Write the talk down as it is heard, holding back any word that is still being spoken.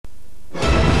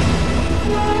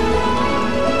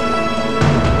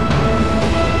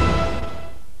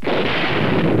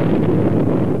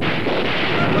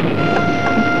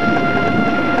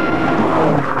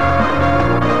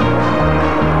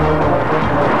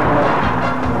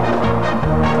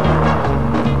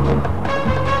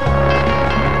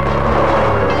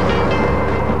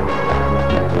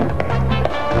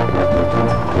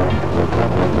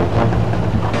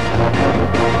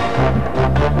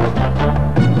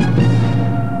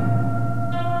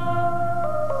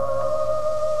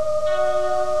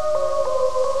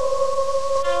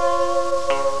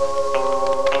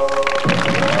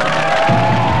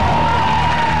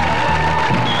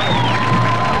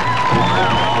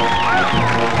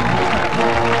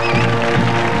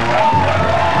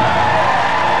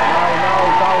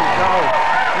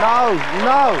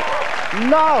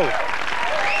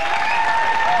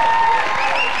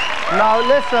No,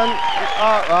 listen.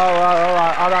 Oh, all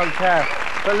right, I don't care.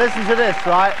 But listen to this,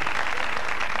 right?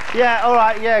 Yeah, all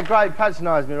right, yeah, great,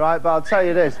 patronise me, right? But I'll tell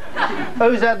you this.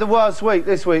 Who's had the worst week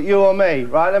this week, you or me,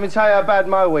 right? Let me tell you how bad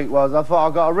my week was. I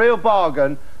thought I got a real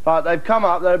bargain, right? They've come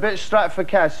up, they're a bit strapped for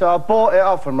cash, so I bought it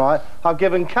off them, right? I've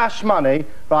given cash money,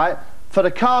 right, for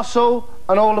the castle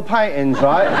and all the paintings,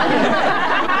 right?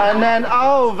 And then,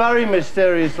 oh, very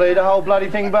mysteriously, the whole bloody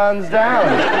thing burns down.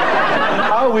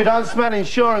 Oh, we don't smell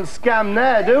insurance scam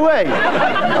there, do we?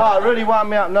 Oh, it really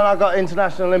wound me up. And then I got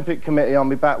International Olympic Committee on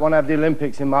me back. Want to have the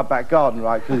Olympics in my back garden,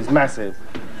 right, because it's massive.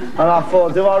 And I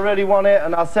thought, do I really want it?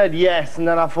 And I said yes, and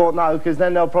then I thought no, because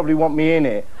then they'll probably want me in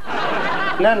it.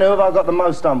 And then who have I got the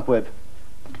most ump with?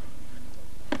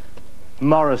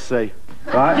 Morrissey,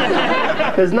 right?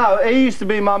 Because no, he used to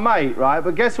be my mate, right?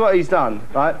 But guess what he's done,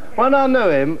 right? When I knew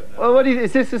him, well,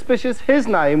 is this suspicious? His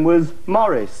name was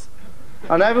Morris.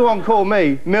 And everyone called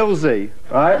me Millsy,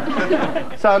 right?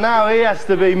 So now he has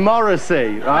to be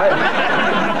Morrissey, right?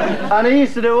 And he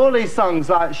used to do all these songs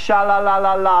like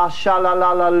sha-la-la-la-la,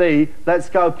 sha-la-la-la-lee, let's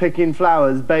go picking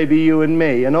flowers, baby, you and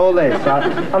me, and all this, right?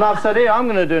 And I've said, here, I'm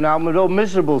going to do an album with all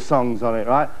miserable songs on it,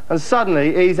 right? And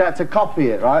suddenly he's had to copy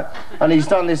it, right? And he's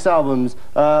done this album's,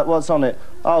 what's on it?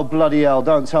 Oh, bloody hell,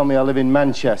 don't tell me I live in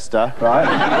Manchester, right?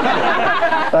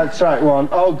 That's track one.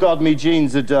 Oh, God, me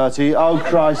jeans are dirty. Oh,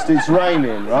 Christ, it's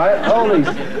raining, right? All these...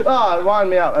 Oh, it wound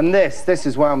me up. And this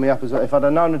has wound me up as well. If I'd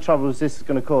have known the troubles this is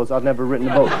going to cause, I'd never have written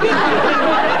a book.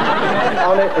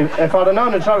 If I'd have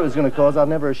known the trouble it was going to cause, I'd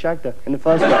never have shagged her in the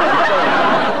first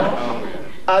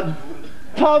place.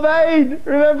 Pomade!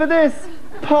 Remember this?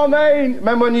 Pomade!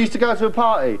 Remember when you used to go to a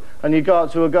party and you go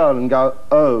up to a girl and go,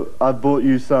 oh, I bought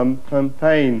you some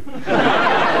champagne.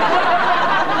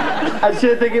 And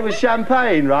she'd think it was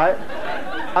champagne, right?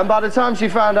 And by the time she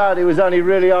found out it was only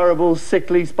really horrible,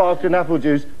 sickly, sparkling apple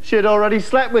juice, she'd already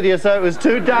slept with you, so it was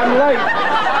too damn late.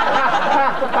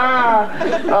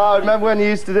 Oh, remember when you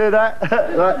used to do that?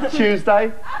 Like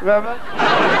Tuesday, remember?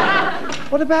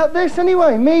 What about this,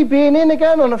 anyway? Me being in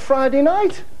again on a Friday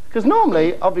night? Because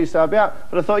normally, obviously, I'd be out.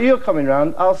 But I thought, you're coming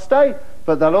round, I'll stay.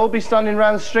 But they'll all be standing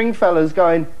round Stringfellas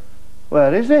going,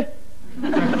 where is he?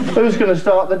 Who's going to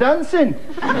start the dancing?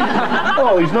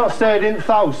 Oh, he's not stayed in the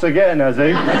house again, has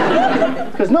he?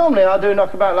 Because normally I do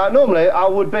knock about, like normally I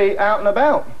would be out and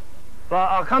about. But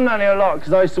I come down here a lot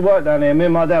because I used to work down here. Me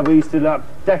and my dad, we used to like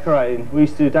decorating. We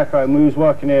used to decorate, and we was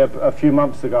working here a few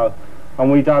months ago,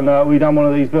 and we done one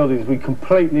of these buildings. We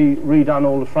completely redone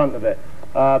all the front of it.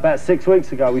 About 6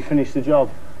 weeks ago, we finished the job,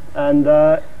 and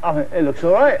I think it looks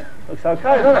all right. Looks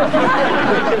okay, doesn't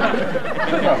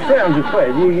it? Well, 300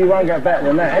 quid, you won't get better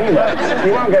than that anyway.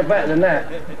 You won't get better than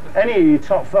that. Any of your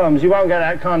top firms, you won't get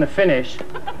that kind of finish,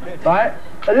 right?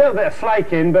 A little bit of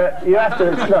flaking, but you have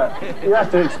to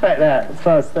expect that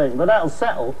first thing. But that'll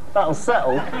settle.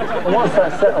 And once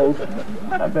that's settled,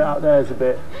 that bit up there is a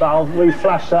bit. But we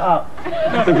flash that up.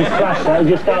 You just flash that. You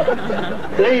just go,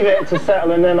 leave it to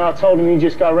settle, and then I told him you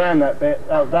just go around that bit.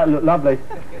 That looked lovely.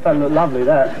 That looked lovely.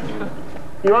 That.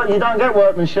 You don't get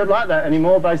workmanship like that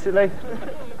anymore, basically.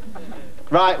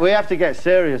 Right, we have to get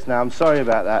serious now. I'm sorry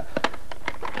about that.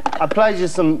 I played you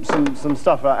some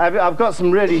stuff, right? I've got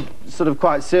some really sort of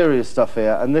quite serious stuff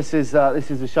here, and this is a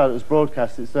show that was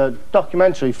broadcast. It's a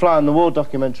documentary, Fly on the Wall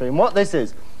documentary. And what this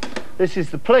is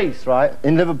the police, right,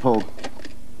 in Liverpool,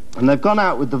 and they've gone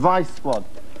out with the Vice Squad,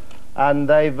 and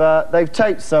they've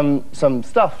taped some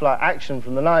stuff like action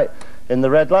from the night in the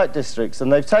red light districts,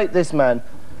 and they've taped this man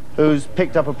who's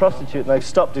picked up a prostitute, and they've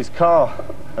stopped his car,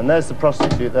 and there's the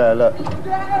prostitute there, look,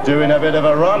 doing a bit of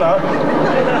a runner.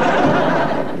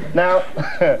 Now,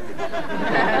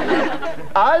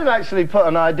 I've actually put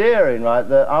an idea in, right,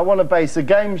 that I want to base a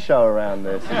game show around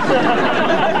this.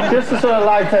 Just a sort of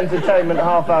light entertainment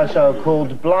half-hour show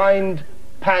called Blind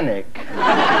Panic.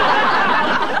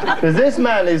 Because this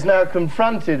man is now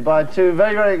confronted by two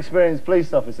very, very experienced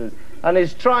police officers, and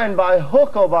is trying by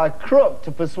hook or by crook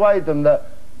to persuade them that,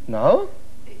 no,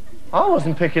 I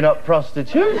wasn't picking up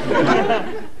prostitutes.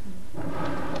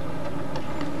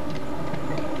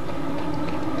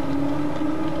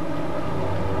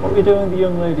 What were you doing with the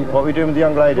young lady then? What were you doing with the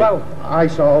young lady? Well, I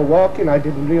saw her walking. I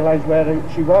didn't realise where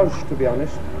she was, to be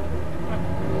honest.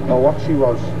 Or what she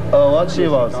was. Oh, what she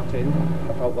was? Not in.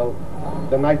 I thought, well,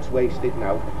 the night's wasted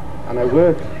now. And I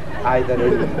work either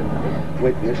in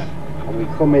Witness, and we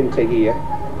come into here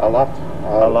a lot.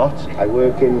 A lot? I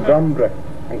work in Bromborough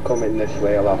and come in this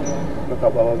way a lot. And I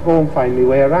thought, well, I'll go and find my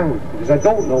way around, because I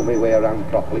don't know my way around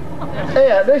properly.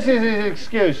 Yeah, this is his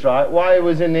excuse, right, why he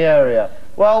was in the area.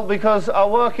 Well, because I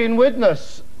work in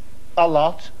Witness. a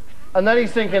lot. And then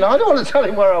he's thinking, I don't want to tell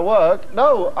him where I work.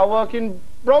 No, I work in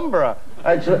Bromborough.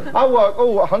 Actually, I work,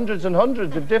 hundreds and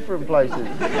hundreds of different places.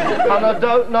 And I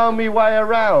don't know me way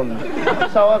around.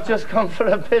 So I've just come for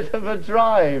a bit of a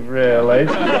drive, really.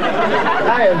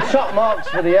 Hey, and top marks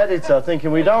for the editor,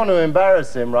 thinking we don't want to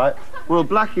embarrass him, right? We'll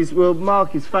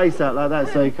mark his face out like that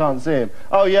so you can't see him.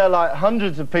 Oh, yeah, like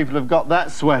hundreds of people have got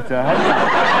that sweater, haven't they?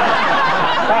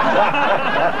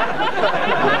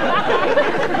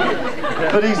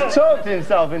 But he's talked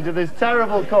himself into this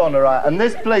terrible corner, right? And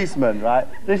this policeman, right?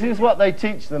 This is what they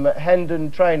teach them at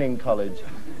Hendon Training College.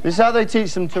 This is how they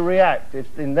teach them to react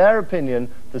if, in their opinion,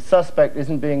 the suspect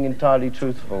isn't being entirely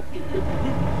truthful.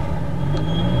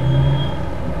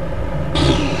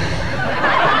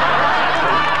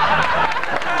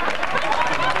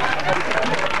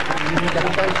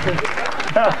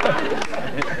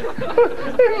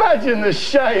 Imagine the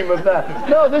shame of that.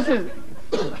 No, this is...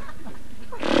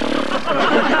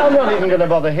 I'm not even going to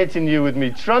bother hitting you with me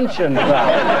truncheon,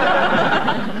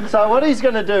 pal. So what he's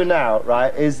going to do now,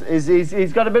 right, is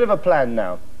he's got a bit of a plan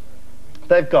now.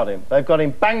 They've got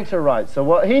him banged to rights. So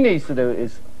what he needs to do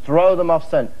is throw them off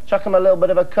scent, chuck him a little bit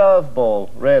of a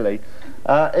curveball, really.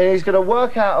 And he's going to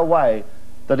work out a way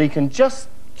that he can just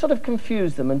sort of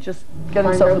confuse them and just get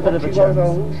himself a bit of a chance.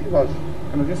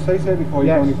 Can I just say so before you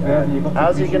go any further?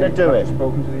 How's he going to do it? I've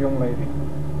spoken to the young lady.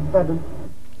 Pardon?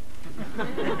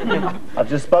 I've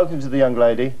just spoken to the young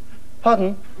lady.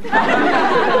 Pardon?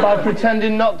 By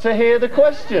pretending not to hear the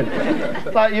question.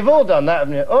 Like, you've all done that,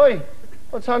 haven't you? Oi,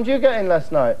 what time did you get in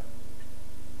last night?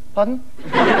 Pardon?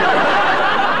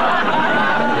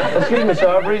 Excuse me, sir,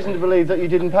 I have reason to believe that you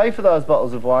didn't pay for those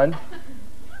bottles of wine.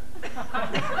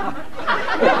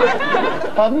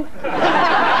 Pardon?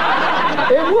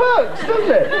 It works,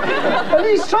 doesn't it? And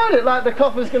he's tried it, like the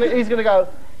copper's he's gonna go,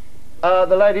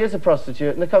 the lady is a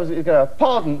prostitute, and the copper's gonna go,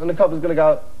 pardon, and the copper's gonna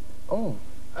go, oh.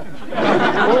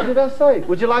 What did I say?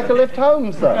 Would you like a lift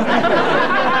home, sir?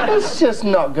 It's just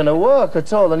not going to work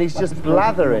at all, and he's just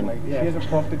blathering. She is a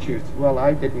prostitute. Well,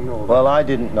 I didn't know that. Well, I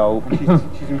didn't know.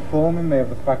 She's informing me of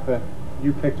the fact that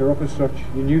you picked her up as such.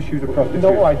 You knew she was a prostitute.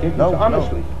 No, I didn't. No,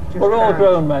 honestly. No. We're all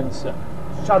grown men, sir.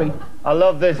 Sorry. I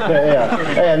love this bit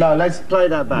here. Here, no, let's play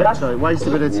that back. Sorry, waste a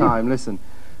bit of time. Listen.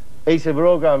 He said, we're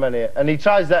all grown men here. And he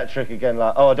tries that trick again,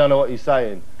 like, oh, I don't know what you're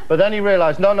saying. But then he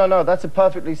realised, no, that's a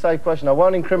perfectly safe question. I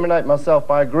won't incriminate myself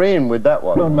by agreeing with that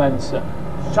one. Grown men, sir.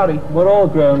 Sorry. We're all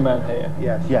grown men here.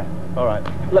 Yes. Yeah, all right.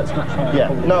 Let's not try and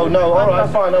pull No, all right,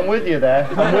 fine, I'm with you there.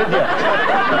 I'm with you.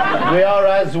 We are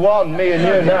as one, me and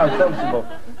you now, comfortable.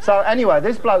 So anyway,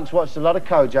 this bloke's watched a lot of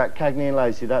Kojak, Cagney and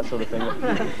Lacey, that sort of thing.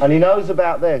 And he knows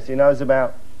about this. He knows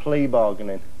about plea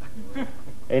bargaining.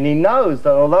 And he knows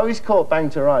that although he's caught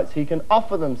banged to rights, he can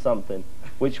offer them something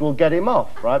which will get him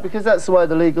off, right? Because that's the way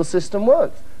the legal system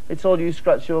works. It's all you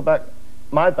scratch your back,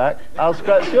 my back, I'll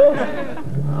scratch yours.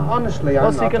 Honestly,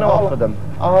 What's he going to offer them?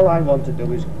 All I want to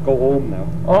do is go home now.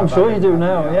 Oh, I'm sure you do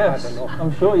now, yes.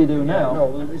 I'm sure you do now.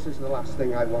 No, this is the last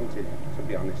thing I wanted, to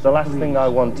be honest. The last thing I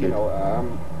wanted. You know,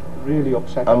 I'm really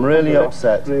upset. I'm really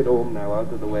upset. Straight home now,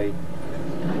 out of the way.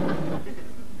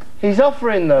 He's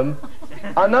offering them,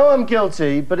 I know I'm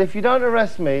guilty, but if you don't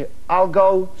arrest me, I'll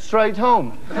go straight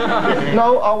home.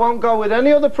 No, I won't go with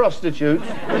any other prostitutes.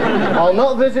 I'll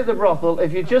not visit the brothel.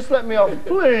 If you just let me off,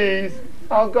 please,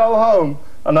 I'll go home.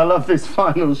 And I love this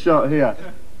final shot here.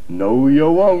 No,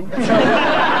 you won't. So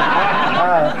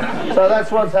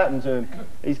that's what's happened to him.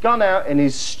 He's gone out in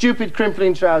his stupid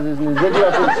crimpling trousers and his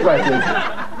idiotic sweaters,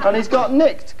 and he's got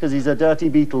nicked because he's a dirty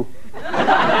beetle.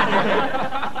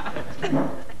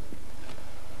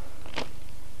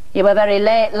 You were very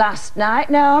late last night,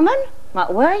 Norman.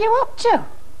 What were you up to?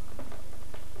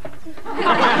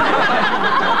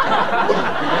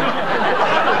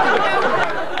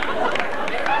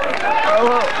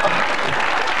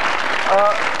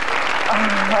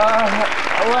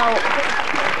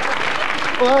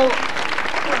 Well,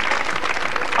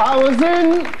 I was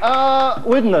in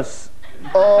Widnes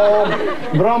or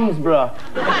Bromsborough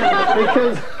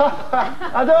because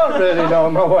I don't really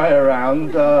know my way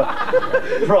around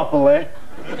properly.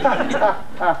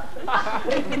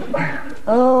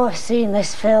 Oh, I've seen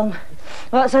this film.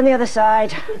 What's on the other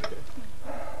side?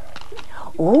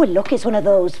 Oh, look, it's one of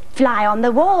those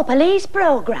fly-on-the-wall police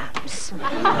programmes.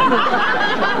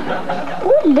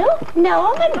 Oh, look,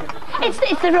 Norman. It's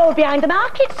the road behind the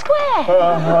market square.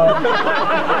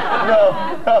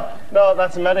 No,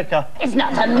 that's America. It's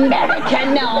not America,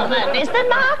 Norman. It's the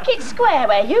market square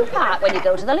where you park when you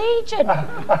go to the Legion.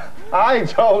 I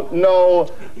don't know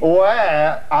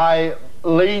where I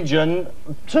Legion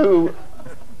to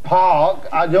park.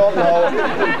 I don't know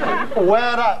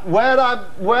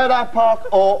where I park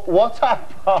or what I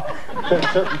park,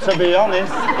 to be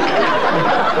honest.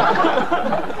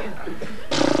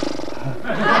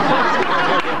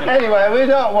 Anyway, we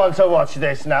don't want to watch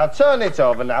this now. Turn it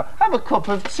over now. Have a cup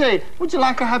of tea. Would you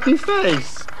like a happy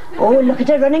face? Oh, look at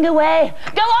her running away.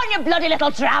 Go on, you bloody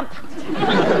little tramp.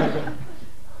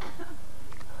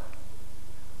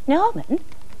 Norman,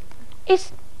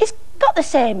 he's got the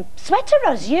same sweater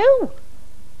as you.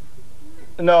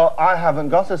 No, I haven't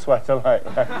got a sweater like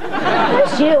that.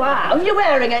 Yes, you have. You're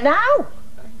wearing it now.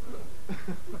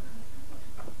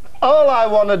 All I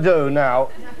want to do now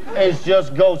is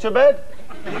just go to bed.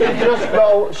 Just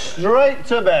go straight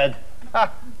to bed.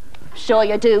 Sure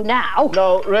you do now.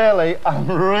 No, really,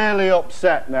 I'm really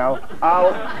upset now.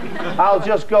 I'll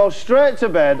just go straight to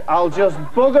bed. I'll just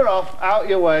bugger off out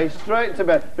your way, straight to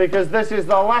bed, because this is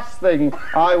the last thing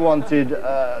I wanted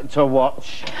to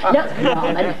watch. Look,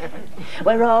 Norman,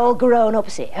 we're all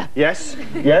grown-ups here. Yes,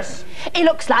 yes. He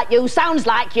looks like you, sounds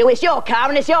like you, it's your car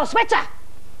and it's your sweater.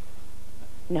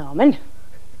 Norman,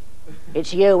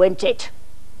 it's you, ain't it?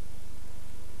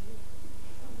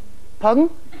 Pardon?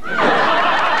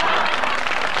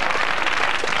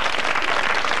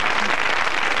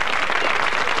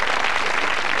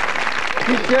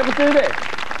 Do you ever do this?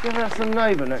 Do you ever have some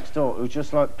neighbour next door who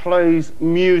just like plays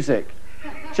music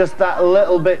just that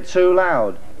little bit too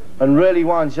loud and really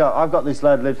winds you up? I've got this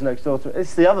lad lives next door to me.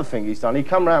 It's the other thing he's done. He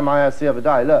come round my house the other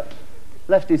day, look,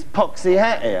 left his poxy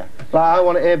hat here. Like, I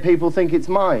want to hear people think it's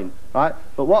mine, right?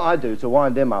 But what I do to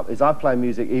wind him up is I play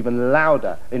music even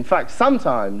louder. In fact,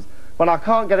 sometimes when I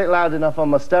can't get it loud enough on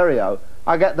my stereo,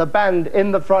 I get the band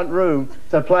in the front room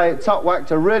to play it top whack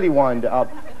to really wind it up.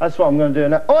 That's what I'm going to do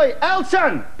now. Oi,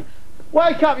 Elton!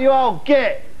 Wake up, you old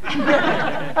git!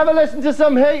 Have a listen to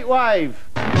some Heat Wave.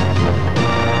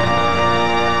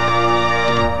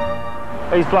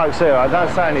 These blokes here, right, don't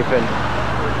say anything.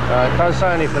 Don't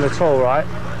say anything at all, right?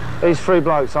 These three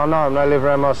blokes, I know them, they live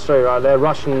around my street, right? They're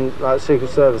Russian, like,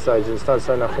 Secret Service agents, don't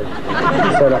say nothing.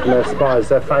 Don't say nothing, they're spies,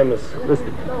 they're famous.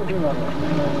 Listen.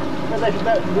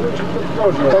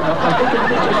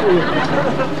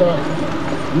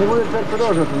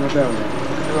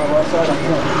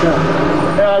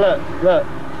 Yeah, look.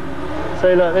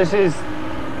 See, look, this is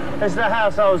the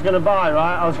house I was going to buy,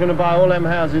 right? I was going to buy all them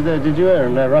houses there. Did you hear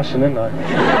them? They're Russian, aren't they?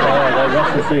 They're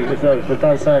Russian Secret Service, but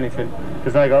don't say anything.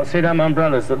 Because they got, see them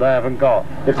umbrellas that they haven't got?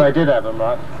 If they did have them,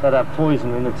 right, they'd have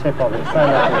poison in the tip of it. Say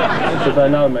nothing, because they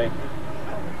know me.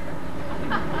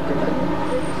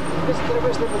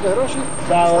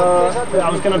 So, I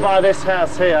was going to buy this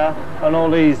house here, and all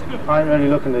these, I ain't really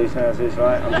looking at these houses,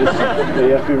 right? I'm just,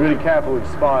 you have to be really careful with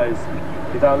spies.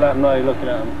 You don't let them know you're looking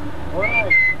at them.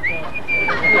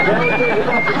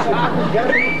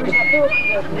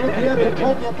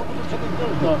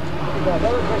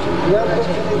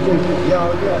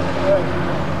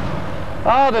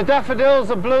 Oh, the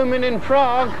daffodils are blooming in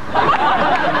Prague.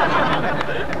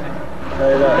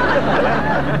 Hey, look.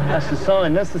 That's the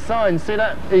sign, that's the sign. See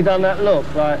that? He done that look,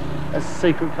 right? That's a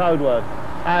secret code word.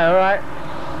 Hey, all right?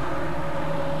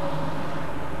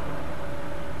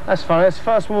 That's funny, that's the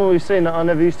first woman we've seen that I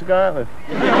never used to go out with.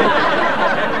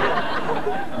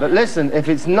 But listen, if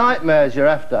it's nightmares you're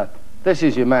after, this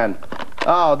is your man.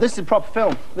 Oh, this is a proper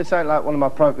film. This ain't like one of my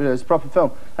proper videos, it's a proper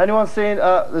film. Anyone seen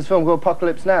this film called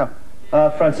Apocalypse Now?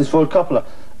 Francis Ford Coppola.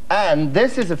 And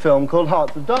this is a film called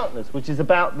Hearts of Darkness, which is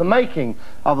about the making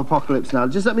of Apocalypse Now.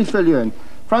 Just let me fill you in.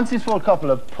 Francis Ford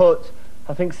Coppola put,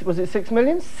 I think, was it $6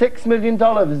 million? $6 million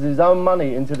is his own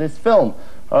money into this film,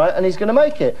 all right? And he's going to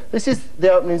make it. This is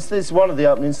the opening. This is one of the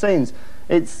opening scenes.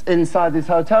 It's inside this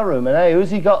hotel room, and hey,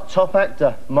 who's he got? Top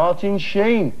actor Martin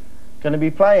Sheen going to be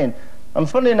playing. And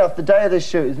funny enough, the day of this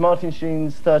shoot is Martin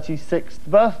Sheen's 36th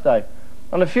birthday,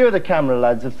 and a few of the camera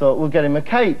lads have thought we'll get him a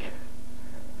cake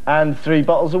and 3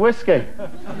 bottles of whiskey,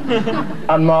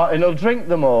 and Martin will drink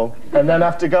them all, and then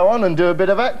have to go on and do a bit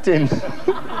of acting.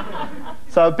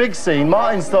 So a big scene.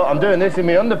 Martin's thought, I'm doing this in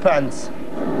my underpants.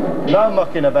 No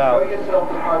mucking about.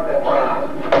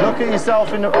 Look at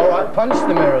yourself in the... All right, punch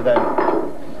the mirror then.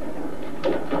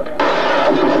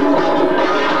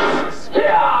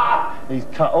 He's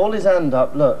cut all his hand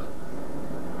up, look.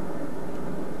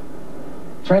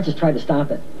 Francis tried to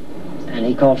stop it, and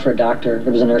he called for a doctor.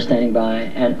 There was a nurse standing by,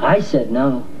 and I said,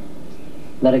 no,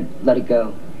 let it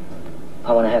go.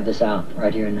 I want to have this out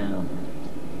right here and now.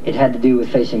 It had to do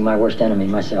with facing my worst enemy,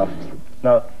 myself.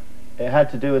 No, it had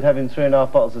to do with having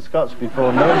 3.5 bottles of scotch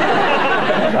before noon.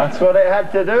 That's what it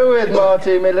had to do with,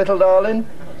 Marty, my little darling.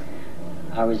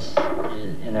 I was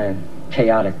in a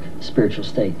chaotic spiritual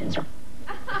state.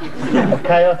 A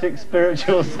chaotic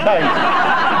spiritual state.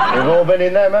 We've all been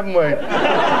in them, haven't we?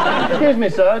 Excuse me,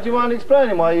 sir, do you mind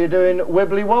explaining why you're doing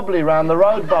wibbly-wobbly round the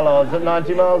road bollards at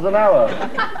 90 miles an hour?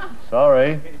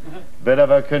 Sorry. Bit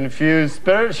of a confused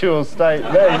spiritual state,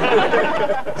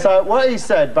 me. So what he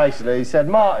said, basically, he said,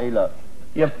 Marty, look,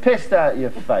 you're pissed out of your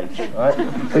face, right?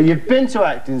 But you've been to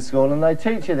acting school and they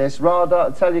teach you this,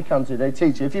 rather tell your country, they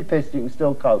teach you, if you're pissed, you can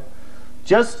still cope.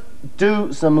 Just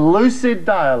do some lucid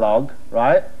dialogue,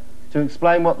 right, to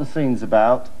explain what the scene's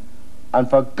about, and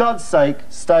for God's sake,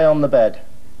 stay on the bed.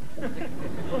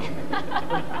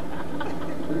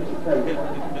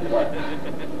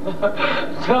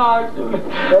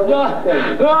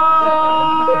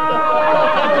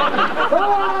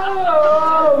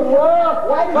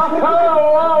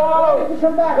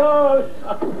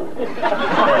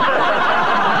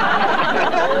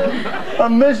 A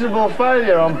miserable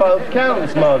failure on both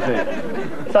counts, Marty.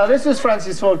 So this is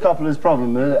Francis Ford Coppola's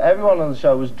problem. Everyone on the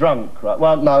show was drunk, right?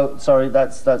 Well, no, sorry,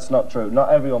 that's not true. Not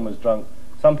everyone was drunk.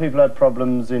 Some people had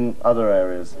problems in other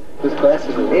areas. These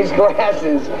glasses,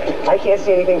 I can't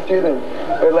see anything through them.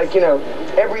 They're like, you know,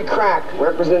 every crack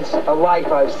represents a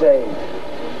life I've saved.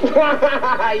 You know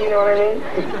what I mean?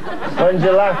 When did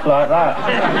you laugh like that?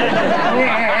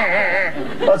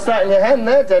 What's that in your hand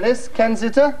there, Dennis?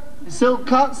 Kensington? Silk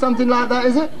cut? Something like that,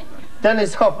 is it?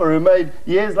 Dennis Hopper, who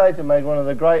years later made one of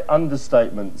the great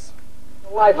understatements. The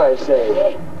life I've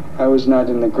saved. I was not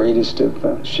in the greatest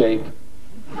of shape.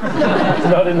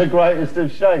 Not in the greatest of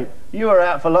shape. You were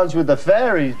out for lunch with the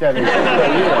fairies, Dennis.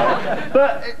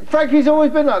 But Frankie's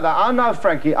always been like that. I know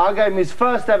Frankie. I gave him his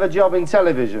first ever job in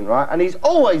television, right? And he's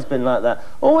always been like that.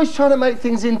 Always trying to make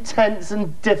things intense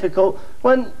and difficult.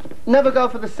 When never go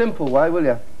for the simple way, will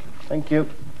you? Thank you.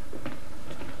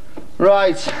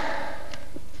 Right.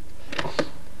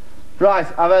 Right,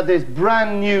 I've had this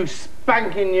brand new,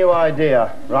 spanking new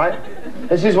idea, right?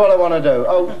 This is what I want to do.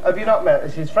 Oh, have you not met?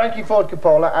 This is Frankie Ford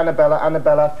Coppola,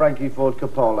 Annabella, Frankie Ford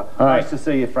Coppola. Nice to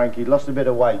see you, Frankie. Lost a bit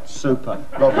of weight. Super.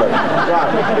 Lovely.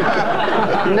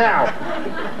 Right. Now,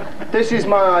 this is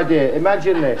my idea.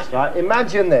 Imagine this, right?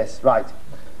 Imagine this, right?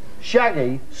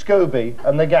 Shaggy, Scooby,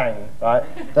 and the gang, right?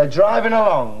 They're driving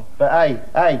along, but hey,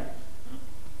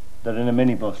 they're in a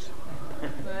minibus.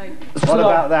 What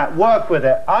about that? Work with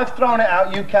it. I've thrown it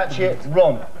out, you catch it,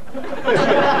 run.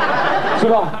 So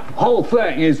the whole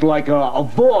thing is like a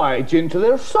voyage into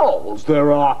their souls.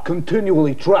 They're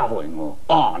continually traveling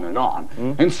on and on,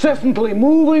 incessantly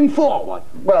moving forward.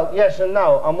 Well, yes and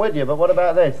no, I'm with you, but what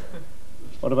about this?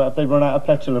 What about if they run out of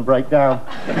petrol and break down?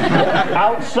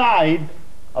 Outside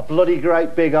a bloody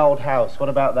great big old house, what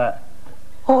about that?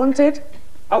 Haunted?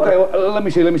 Okay, well, let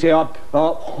me see.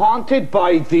 Haunted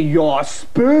by the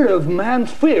spirit of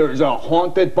man's fears,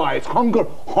 haunted by its hunger,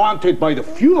 haunted by the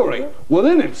fury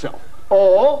within himself.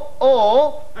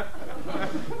 Or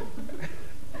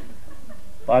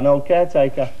by an old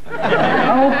caretaker.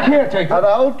 An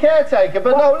old caretaker,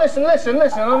 but no, listen, I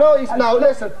know he's, no,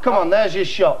 listen, come on, there's your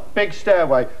shot, big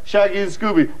stairway, Shaggy and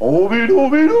Scooby,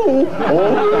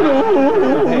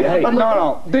 Hey,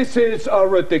 no, this is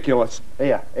ridiculous.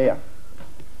 Here.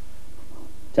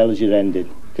 Tell us your ending,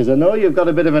 because I know you've got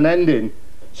a bit of an ending,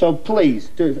 so please,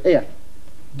 do it, here,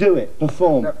 do it,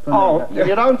 perform.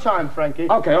 Your own time, Frankie.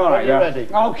 Okay, all right, Are you ready?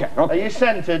 Okay. Are you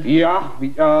centred? Yeah,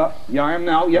 I am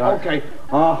now, yeah, right. Okay.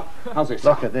 How's this?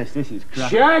 Look at this is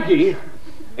crap. Shaggy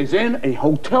is in a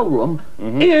hotel room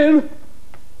in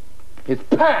his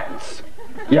pants.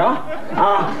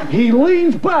 Yeah? He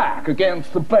leans back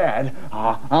against the bed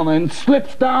and then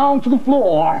slips down to the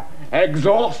floor,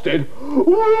 exhausted.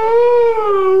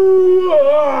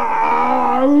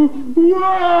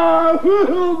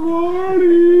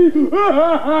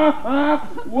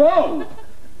 Whoa!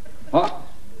 Huh?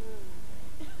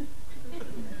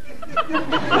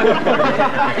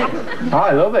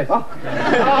 I love it.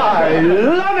 I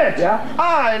love it. Yeah?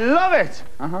 I love it.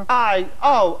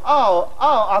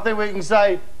 I think we can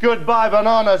say goodbye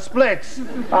banana splits.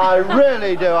 I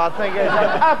really do. I think it's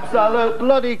an absolute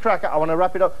bloody cracker. I want to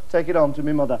wrap it up, take it home to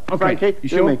my mother. Okay. Frankie, You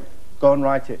sure? me. Go and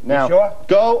write it. Now, You sure?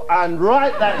 Go and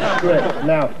write that script.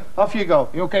 Now, off you go.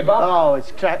 You okay, Bob? Oh, it's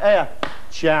here.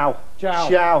 Ciao.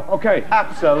 Ciao. Okay.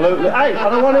 Absolutely. Hey, I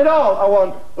don't want it all. I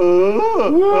want. Okay,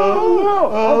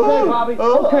 Bobby.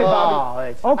 Okay, Bobby. Oh,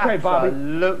 it's Okay, Bobby.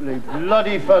 absolutely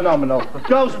bloody phenomenal.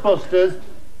 Ghostbusters,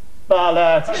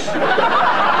 ballad.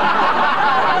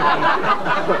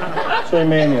 Between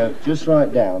me and you, just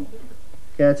write down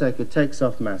Caretaker takes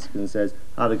off mask and says,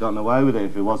 I'd have gotten away with it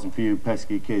if it wasn't for you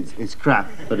pesky kids. It's crap,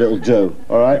 but it'll do,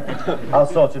 all right? I'll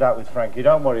sort it out with Frankie.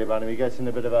 Don't worry about him. He gets in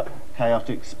a bit of a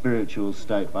chaotic spiritual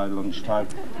state by lunchtime.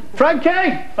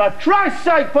 Frankie! For Christ's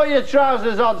sake, put your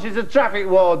trousers on. She's a traffic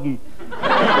warden.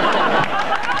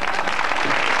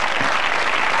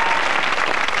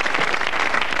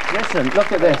 Listen,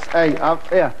 look at this. Hey,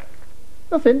 here.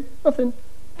 Nothing.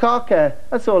 Car care,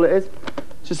 that's all it is.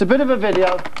 Just a bit of a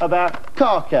video about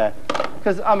car care.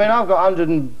 Because, I mean, I've got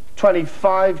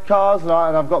 125 cars and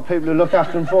I've got people who look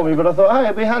after them for me, but I thought, hey,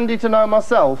 it'd be handy to know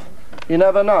myself. You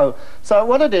never know. So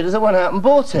what I did is I went out and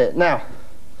bought it. Now,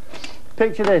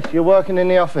 picture this. You're working in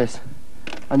the office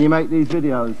and you make these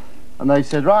videos. And they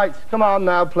said, right, come on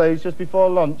now, please, just before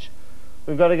lunch.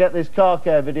 We've got to get this car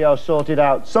care video sorted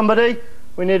out. Somebody,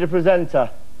 we need a presenter.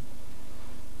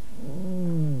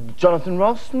 Jonathan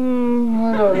Ross? I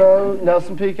don't know.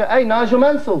 Nelson Piquet? Hey, Nigel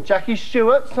Mansell, Jackie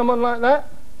Stewart, someone like that?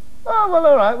 Oh, well,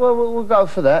 all right, well, we'll go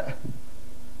for that.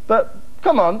 But,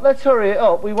 come on, let's hurry it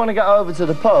up. We want to get over to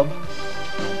the pub.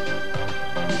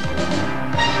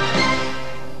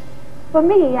 For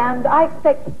me, and I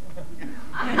expect...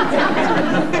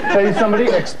 Please, somebody,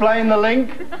 explain the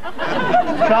link.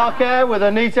 Car care with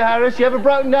Anita Harris. You ever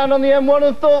broken down on the M1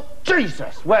 and thought,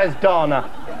 Jesus, where's Dana?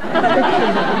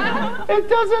 It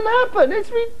doesn't happen.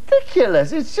 It's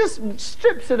ridiculous. It's just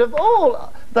strips it of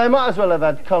all. They might as well have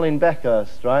had Colin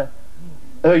Beckhurst, right?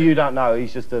 Oh, you don't know.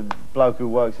 He's just a bloke who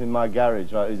works in my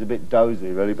garage, right? He's a bit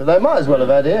dozy, really. But they might as well have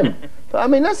had him. But, I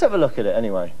mean, let's have a look at it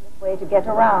anyway. Way to get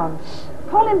around.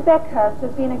 Colin Beckhurst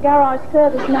has been a garage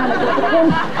service manager for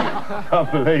 10... I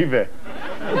can't believe it.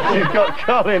 She's got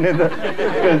Colin in the...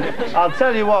 I'll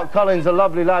tell you what, Colin's a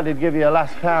lovely lad. He'd give you a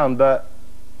last pound, but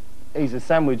he's a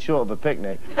sandwich short of a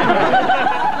picnic.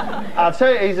 I'll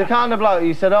tell you, he's the kind of bloke,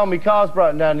 he said, oh, my car's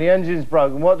broken down, the engine's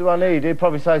broken, what do I need? He'd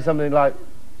probably say something like,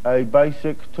 a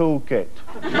basic toolkit.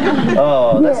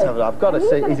 Oh, let's have it. I've got to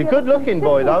see. He's a good-looking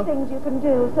boy, though. Things you can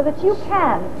do so that you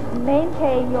can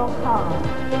maintain your car.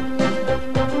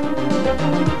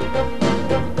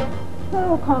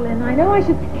 So, Colin, I know I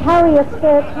should carry a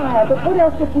spare tyre, but what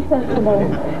else would be sensible?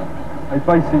 A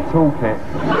basic toolkit.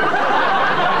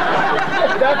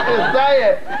 That's to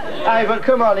say it. Hey, but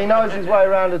come on, he knows his way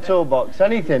around a toolbox.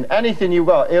 Anything you've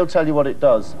got, he'll tell you what it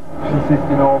does.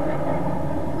 Consisting of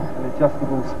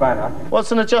adjustable spanner.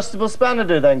 What's an adjustable spanner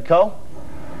do then, Cole?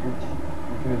 Which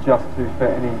you can adjust to fit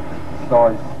any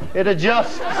size. It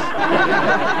adjusts.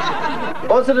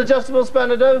 What's an adjustable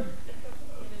spanner do?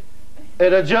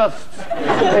 It adjusts.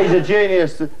 He's a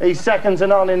genius. He's second to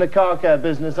none in the car care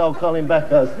business, old Colin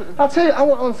Beckhurst. I'll tell you, I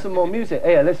want on some more music.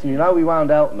 Here, listen, you know we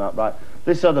wound Elton up, right?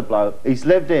 This other bloke, he's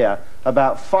lived here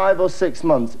about 5 or 6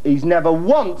 months. He's never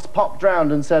once popped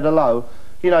round and said hello.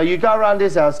 You know, you go around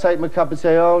his house, take him a cup of tea,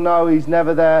 oh no, he's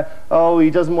never there, oh,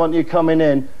 he doesn't want you coming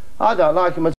in. I don't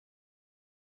like him at all.